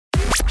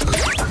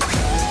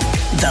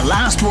The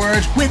Last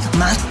Word with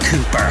Matt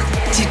Cooper.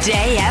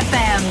 Today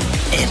FM.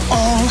 It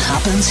all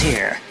happens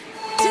here.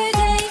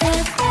 Today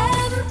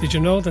FM. Did you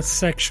know that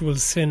sexual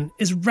sin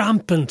is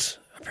rampant,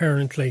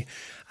 apparently,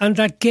 and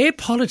that gay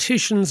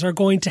politicians are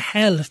going to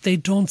hell if they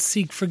don't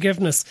seek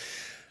forgiveness?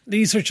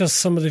 These are just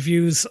some of the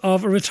views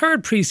of a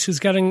retired priest who's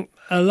getting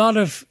a lot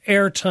of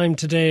airtime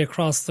today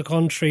across the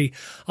country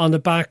on the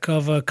back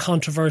of a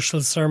controversial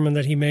sermon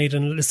that he made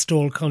in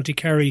Listowel, County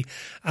Kerry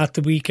at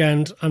the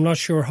weekend. I'm not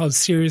sure how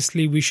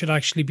seriously we should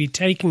actually be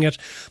taking it.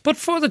 But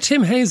for the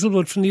Tim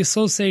Hazelwood from the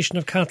Association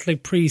of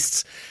Catholic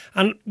Priests,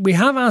 and we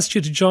have asked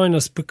you to join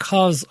us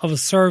because of a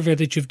survey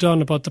that you've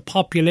done about the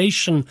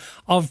population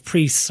of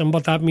priests and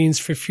what that means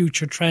for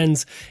future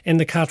trends in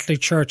the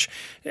Catholic Church.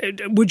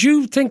 Would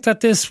you think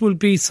that this will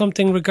be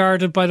something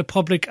regarded by the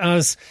public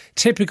as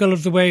typical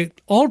of the way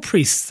all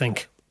priests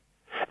think?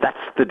 That's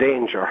the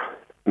danger,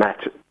 Matt.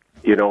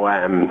 You know,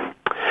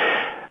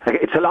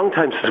 it's a long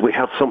time since we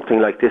had something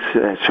like this,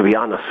 to be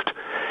honest,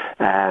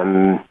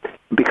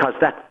 because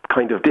that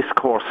kind of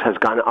discourse has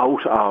gone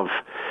out of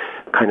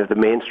kind of the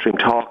mainstream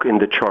talk in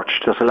the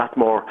church. There's a lot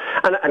more,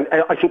 and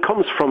I think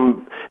comes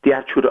from the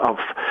attitude of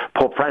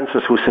Pope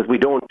Francis, who says we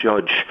don't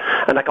judge,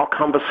 and like our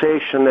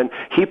conversation, and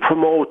he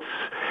promotes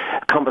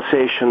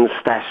conversations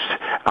that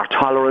are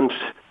tolerant,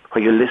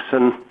 where you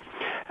listen,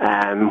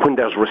 when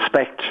there's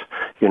respect,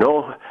 you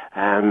know.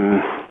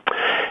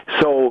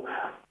 So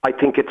I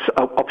think it's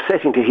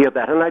upsetting to hear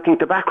that. And I think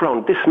the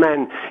background, this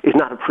man is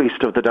not a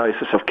priest of the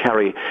Diocese of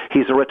Kerry.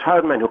 He's a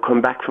retired man who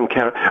came back from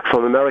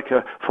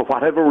America for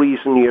whatever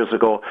reason years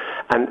ago.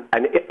 And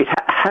it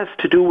has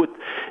to do with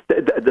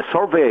the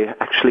survey,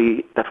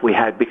 actually, that we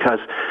had, because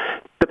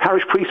the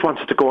parish priest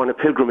wanted to go on a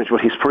pilgrimage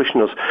with his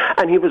parishioners,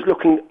 and he was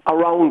looking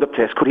around the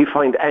place. Could he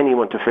find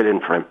anyone to fill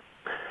in for him?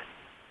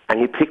 And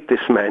he picked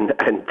this man,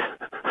 and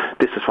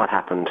this is what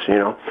happened, you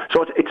know.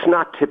 So it's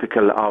not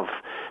typical of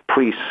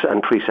priests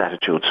and priest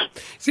attitudes.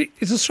 See,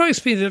 it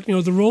strikes me that, you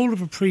know, the role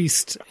of a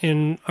priest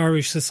in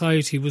Irish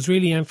society was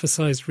really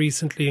emphasised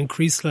recently in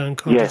Creasla and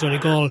County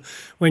Donegal,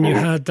 when you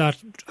had that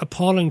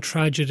appalling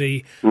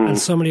tragedy and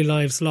so many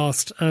lives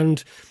lost.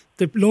 And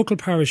the local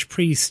parish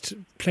priest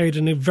played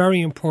a very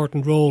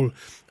important role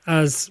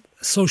as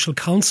social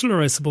counsellor,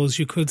 I suppose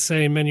you could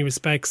say, in many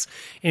respects,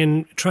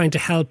 in trying to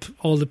help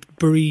all the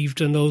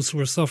bereaved and those who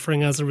are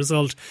suffering as a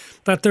result.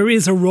 That there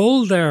is a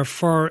role there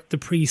for the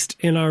priest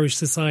in Irish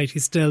society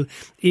still,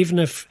 even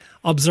if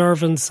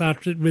observance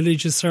at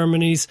religious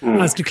ceremonies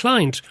has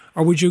declined.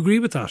 Or would you agree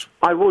with that?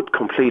 I would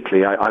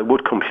completely. I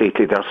would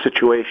completely. There are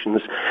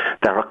situations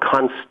that are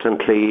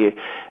constantly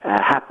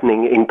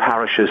happening in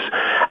parishes,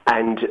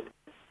 and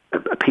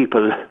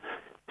people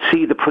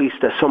see the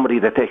priest as somebody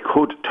that they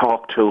could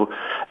talk to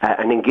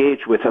and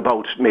engage with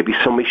about maybe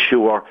some issue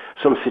or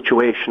some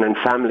situation and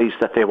families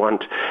that they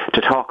want to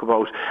talk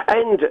about.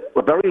 And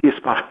a very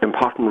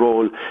important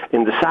role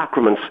in the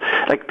sacraments.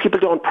 Like, people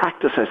don't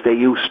practice as they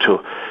used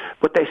to,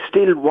 but they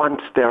still want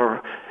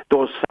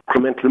those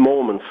sacramental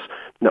moments.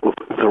 Now,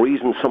 the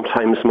reason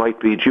sometimes might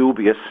be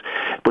dubious,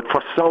 but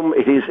for some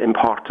it is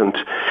important,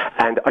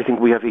 and I think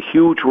we have a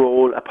huge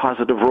role, a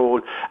positive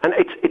role, and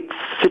it's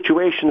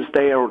situations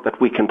there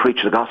that we can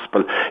preach the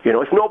gospel. You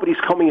know, if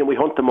nobody's coming and we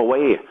hunt them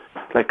away,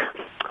 like,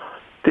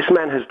 this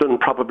man has done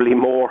probably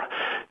more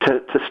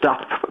to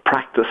stop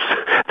practice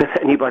than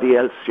anybody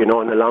else, you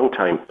know, in a long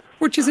time.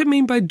 What does it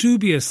mean by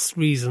dubious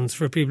reasons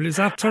for people? Is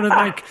that sort of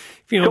like,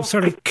 you know,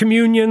 sort of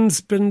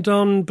communion's been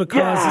done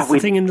because it's a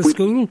thing in the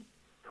school?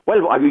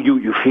 Well,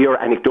 you hear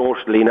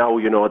anecdotally now,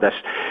 you know, that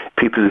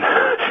people,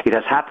 it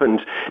has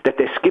happened that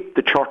they skip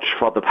the church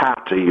for the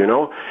party, you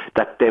know,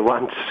 that they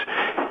want.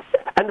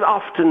 And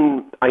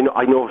often,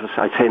 I notice,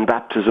 I say in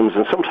baptisms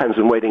and sometimes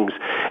in weddings,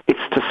 it's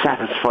to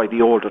satisfy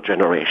the older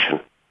generation.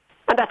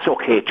 And that's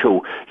okay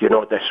too, you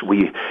know, that's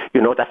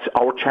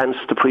our chance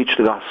to preach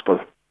the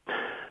gospel.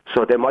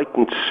 So they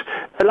mightn't,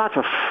 a lot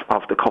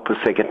of the couples,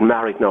 they get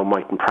married now,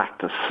 mightn't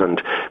practice,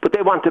 but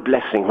they want a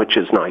blessing, which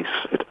is nice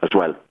as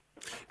well.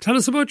 Tell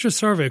us about your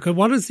survey.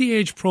 What is the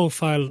age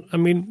profile? I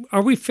mean,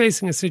 are we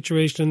facing a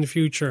situation in the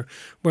future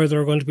where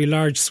there are going to be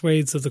large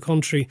swathes of the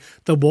country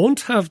that won't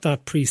have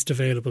that priest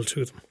available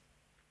to them?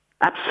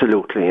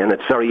 Absolutely, and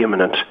it's very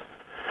imminent.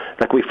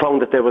 Like, we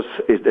found that there is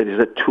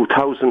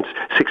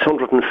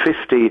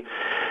 2,650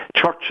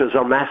 churches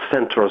or mass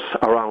centres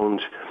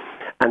around,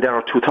 and there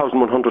are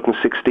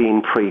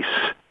 2,116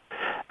 priests.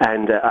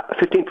 And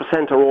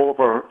 15% are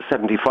over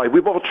 75.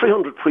 We've over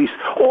 300 priests,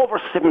 over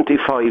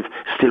 75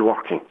 still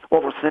working,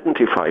 over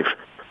 75.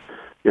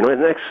 You know, in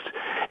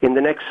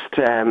the next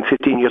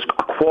 15 years,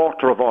 a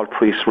quarter of all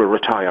priests will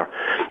retire.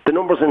 The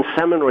numbers in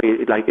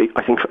seminary, like,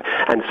 I think,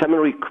 and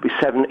seminary could be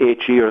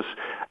 7-8 years,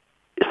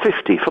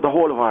 50 for the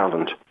whole of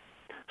Ireland.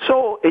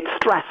 So it's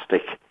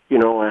drastic, you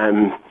know,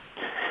 and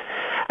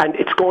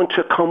it's going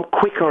to come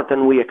quicker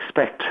than we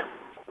expect.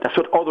 That's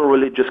what other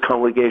religious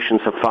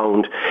congregations have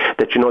found,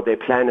 that, you know, they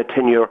plan a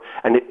tenure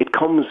and it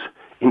comes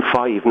in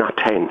 5, not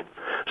 10.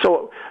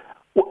 So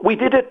we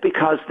did it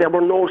because there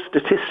were no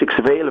statistics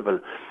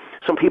available.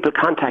 some people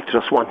contacted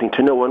us wanting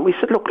to know, and we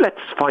said, look, let's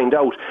find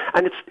out.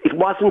 And it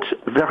wasn't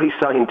very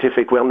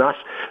scientific. We're not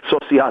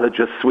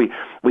sociologists.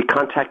 We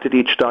contacted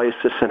each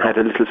diocese and had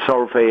a little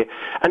survey.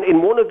 And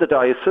in one of the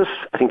dioceses,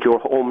 I think your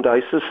home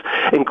diocese,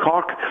 in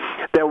Cork,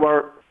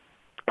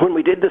 when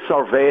we did the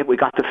survey, we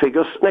got the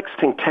figures. Next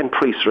thing, 10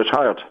 priests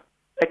retired.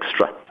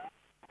 Extra.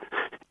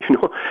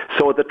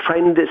 So the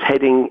trend is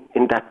heading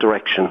in that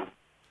direction.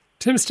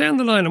 Tim, stay on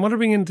the line. I want to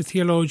bring in the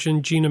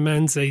theologian Gina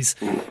Menzies.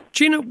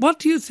 Gina, what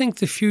do you think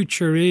the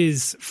future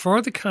is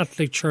for the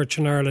Catholic Church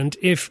in Ireland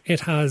if it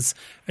has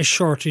a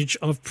shortage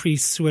of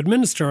priests who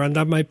administer, and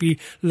that might be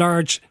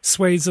large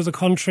swathes of the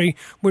country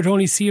where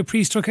only see a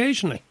priest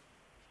occasionally?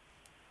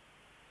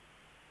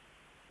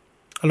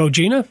 Hello,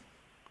 Gina? Can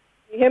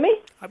you hear me?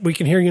 We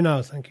can hear you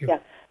now, thank you.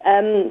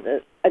 Yeah.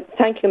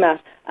 Thank you,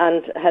 Matt,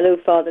 and hello,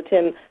 Father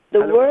Tim. The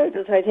word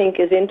that I think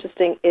is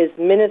interesting is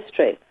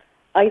ministry.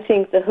 I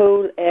think the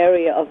whole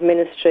area of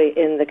ministry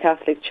in the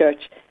Catholic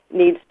Church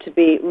needs to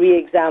be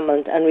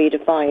re-examined and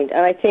redefined.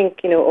 And I think,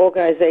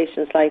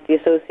 organisations like the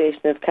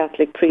Association of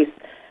Catholic Priests,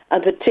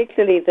 and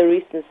particularly the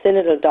recent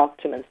synodal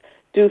documents,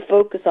 do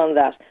focus on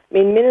that. I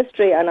mean,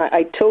 ministry, and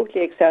I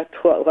totally accept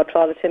what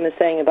Father Tim is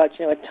saying about,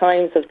 at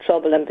times of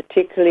trouble, and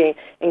particularly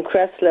in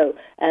Creslow,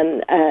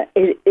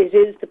 it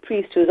is the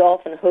priest who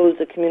often holds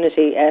the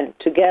community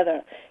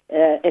together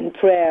in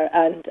prayer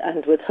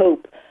and with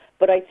hope.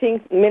 But I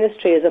think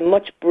ministry is a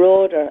much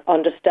broader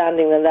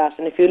understanding than that.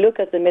 And if you look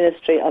at the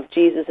ministry of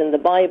Jesus in the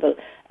Bible,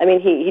 I mean,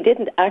 he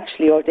didn't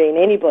actually ordain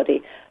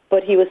anybody,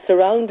 but he was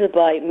surrounded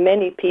by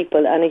many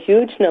people and a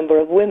huge number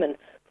of women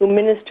who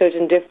ministered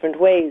in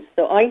different ways.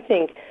 So I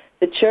think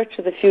the Church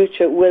of the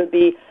future will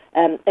be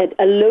a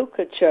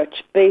local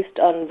church based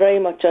on very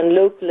much on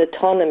local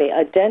autonomy,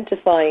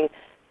 identifying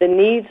the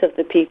needs of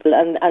the people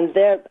and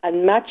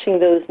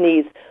matching those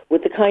needs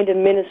with the kind of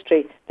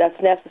ministry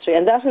that's necessary.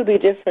 And that will be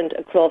different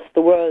across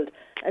the world.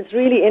 And it's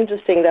really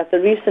interesting that the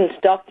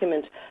recent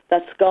document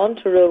that's gone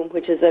to Rome,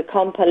 which is a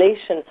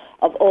compilation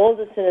of all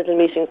the synodal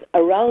meetings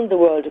around the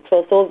world,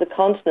 across all the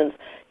continents,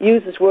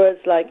 uses words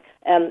like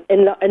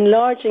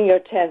enlarging your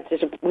tent.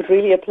 It would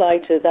really apply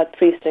to that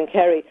priest in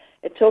Kerry.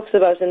 It talks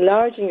about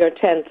enlarging your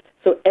tent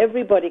so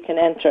everybody can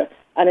enter.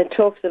 And it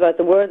talks about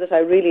the word that I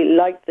really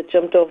liked that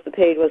jumped off the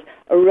page was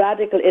a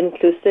radical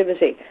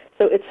inclusivity.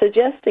 So it's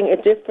suggesting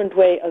a different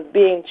way of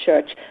being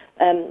church.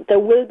 There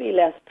will be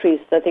less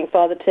priests. I think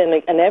Father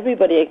Tim and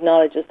everybody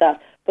acknowledges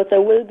that. But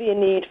there will be a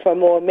need for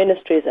more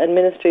ministries and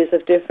ministries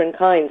of different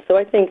kinds. So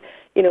I think,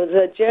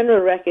 there's a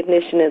general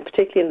recognition, and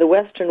particularly in the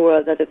Western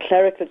world, that the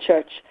clerical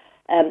church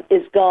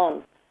is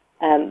gone.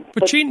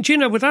 But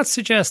Gina, would that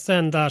suggest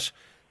then that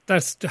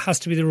has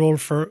to be the role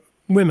for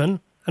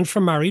women and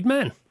for married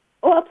men?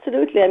 Oh,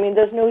 absolutely. I mean,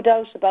 there's no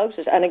doubt about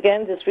it. And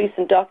again, this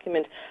recent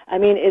document, I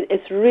mean,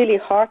 it's really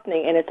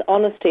heartening in its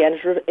honesty, and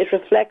it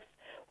reflects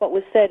what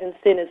was said in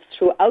synods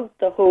throughout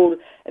the whole,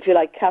 if you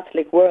like,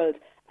 Catholic world.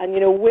 And,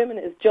 women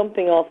is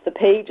jumping off the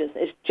pages.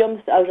 It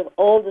jumps out of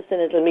all the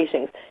synodal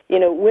meetings.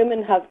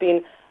 Women have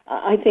been,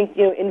 I think,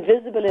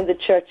 invisible in the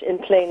church in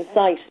plain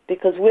sight,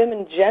 because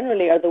women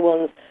generally are the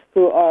ones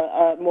who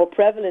are more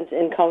prevalent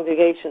in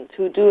congregations,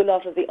 who do a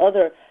lot of the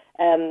other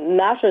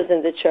matters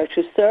in the church,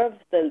 who serve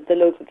the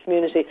local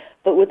community,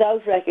 but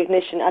without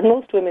recognition. And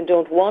most women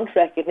don't want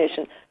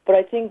recognition. But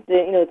I think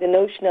the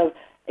notion of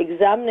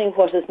examining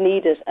what is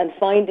needed and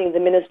finding the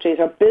ministries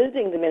or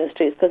building the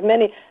ministries, because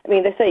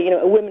they say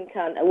a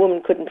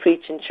woman couldn't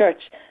preach in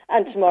church,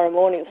 and tomorrow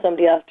morning if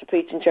somebody asked to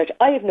preach in church,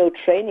 I have no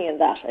training in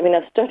that. I mean,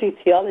 I've studied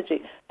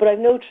theology, but I've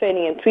no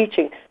training in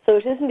preaching. So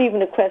it isn't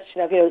even a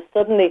question of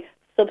suddenly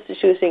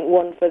substituting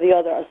one for the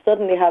other, or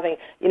suddenly having,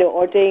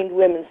 ordained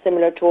women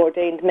similar to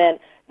ordained men.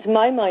 To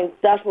my mind,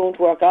 that won't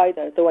work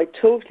either, though I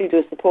totally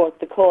do support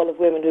the call of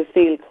women who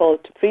feel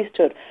called to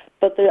priesthood.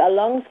 But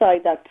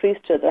alongside that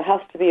priesthood, there has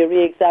to be a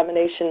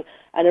re-examination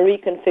and a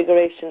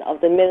reconfiguration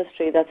of the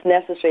ministry that's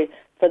necessary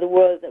for the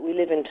world that we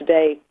live in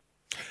today.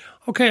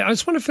 Okay, I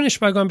just want to finish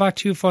by going back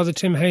to you, Father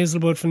Tim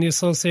Hazelwood from the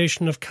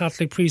Association of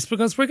Catholic Priests,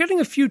 because we're getting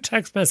a few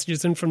text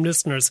messages in from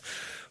listeners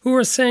who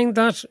are saying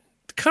that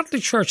the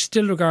Catholic Church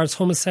still regards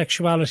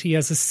homosexuality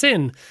as a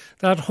sin,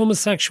 that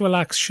homosexual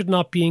acts should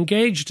not be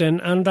engaged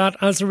in, and that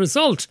as a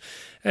result,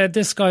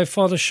 this guy,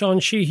 Father Sean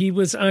Sheehy,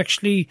 was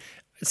actually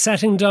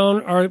setting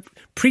down or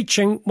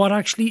preaching what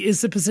actually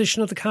is the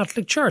position of the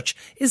Catholic Church.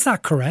 Is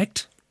that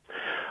correct?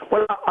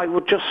 Well, I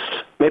would just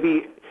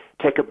maybe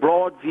take a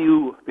broad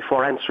view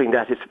before answering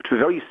that. It's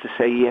very easy to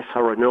say yes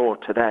or no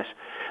to that.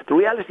 The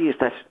reality is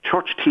that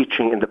church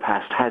teaching in the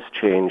past has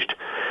changed.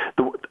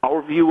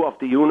 Our view of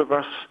the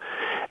universe,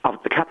 of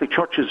the Catholic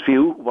Church's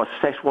view, was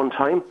set one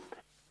time.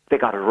 They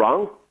got it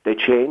wrong. They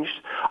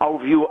changed.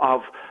 Our view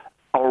of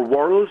our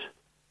world,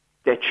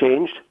 they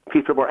changed.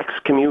 People were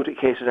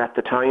excommunicated at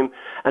the time.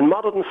 And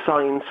modern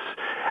science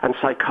and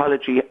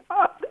psychology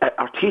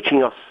are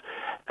teaching us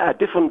a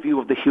different view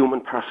of the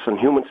human person,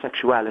 human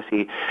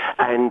sexuality.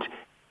 And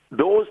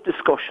those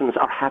discussions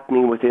are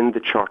happening within the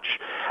church.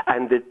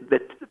 And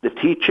the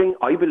teaching,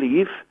 I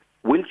believe,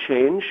 will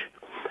change.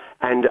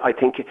 And I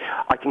think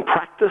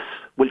practice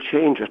will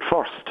change it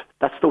first.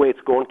 That's the way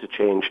it's going to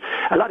change.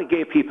 A lot of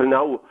gay people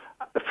now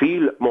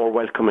feel more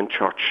welcome in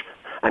church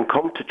and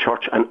come to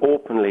church and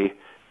openly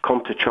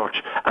come to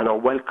church and are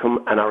welcome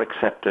and are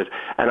accepted.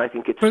 And I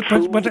think it's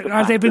true. But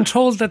are they been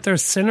told that they're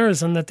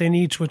sinners and that they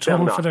need to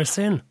atone for their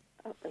sin?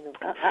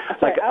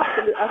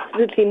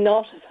 Absolutely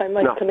not, if I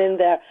might come in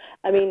there.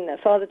 I mean,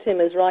 Father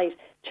Tim is right.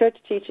 Church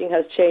teaching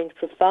has changed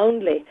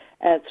profoundly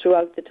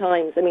throughout the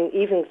times. I mean,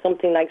 even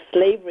something like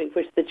slavery,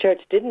 which the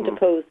church didn't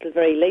oppose till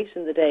very late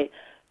in the day.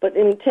 But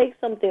take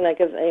something like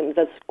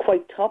that's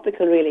quite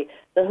topical, really,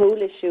 the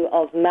whole issue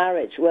of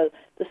marriage. Well,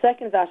 the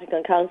Second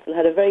Vatican Council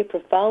had a very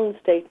profound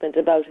statement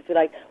about, if you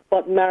like,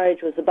 what marriage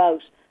was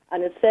about.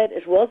 And it said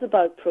it was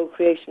about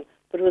procreation,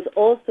 but it was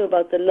also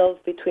about the love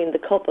between the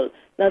couple.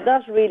 Now,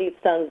 that really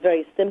sounds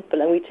very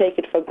simple, and we take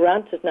it for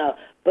granted now.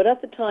 But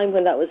at the time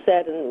when that was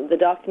said in the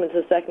documents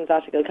of the Second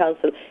Vatican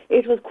Council,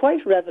 it was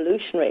quite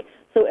revolutionary.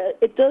 So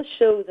it does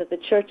show that the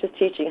Church's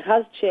teaching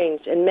has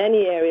changed in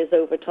many areas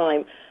over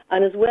time.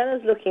 And as well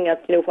as looking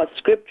at, what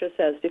Scripture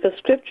says, because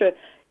Scripture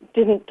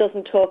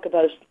doesn't talk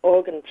about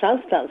organ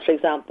transplants, for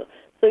example.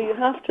 So you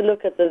have to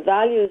look at the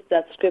values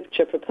that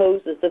Scripture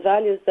proposes, the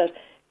values that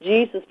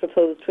Jesus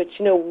proposed, which,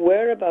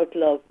 were about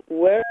love,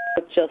 were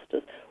about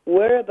justice,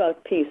 were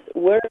about peace,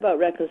 were about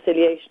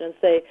reconciliation, and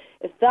say,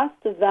 if that's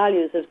the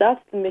values, if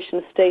that's the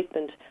mission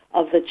statement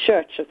of the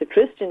church, of the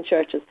Christian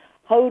churches,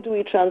 how do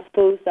we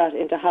transpose that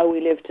into how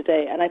we live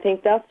today? And I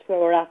think that's where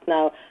we're at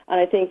now. And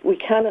I think we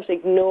cannot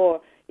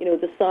ignore,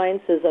 the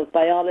sciences of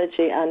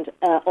biology and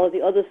all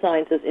the other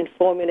sciences in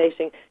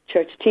formulating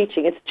church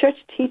teaching. It's church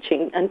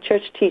teaching, and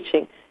church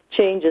teaching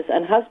changes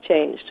and has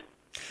changed.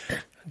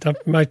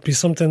 That might be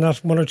something that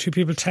one or two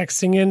people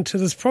texting into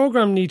this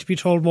programme need to be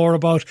told more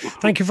about.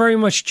 Thank you very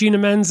much, Gina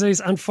Menzies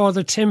and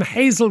Father Tim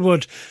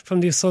Hazelwood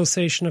from the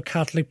Association of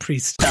Catholic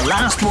Priests. The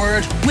Last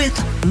Word with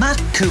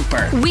Matt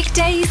Cooper.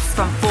 Weekdays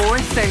from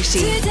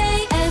 4:30.